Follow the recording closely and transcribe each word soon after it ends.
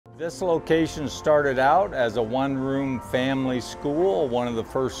This location started out as a one-room family school, one of the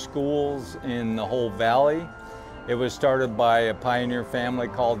first schools in the whole valley. It was started by a pioneer family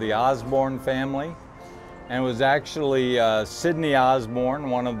called the Osborn family. And it was actually Sidney Osborn,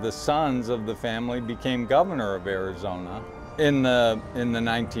 one of the sons of the family, became governor of Arizona in the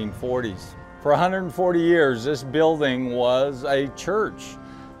 1940s. For 140 years, this building was a church.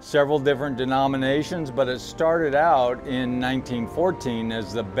 Several different denominations, but it started out in 1914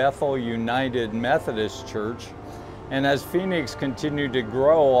 as the Bethel United Methodist Church. And as Phoenix continued to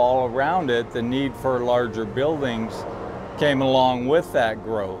grow all around it, the need for larger buildings came along with that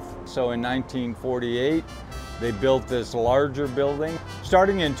growth. So in 1948, they built this larger building.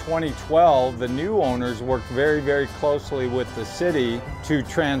 Starting in 2012, the new owners worked very closely with the city to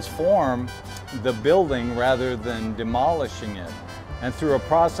transform the building rather than demolishing it. And through a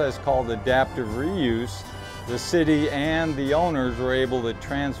process called adaptive reuse, the city and the owners were able to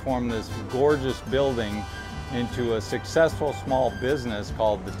transform this gorgeous building into a successful small business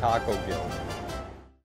called the Taco Guild.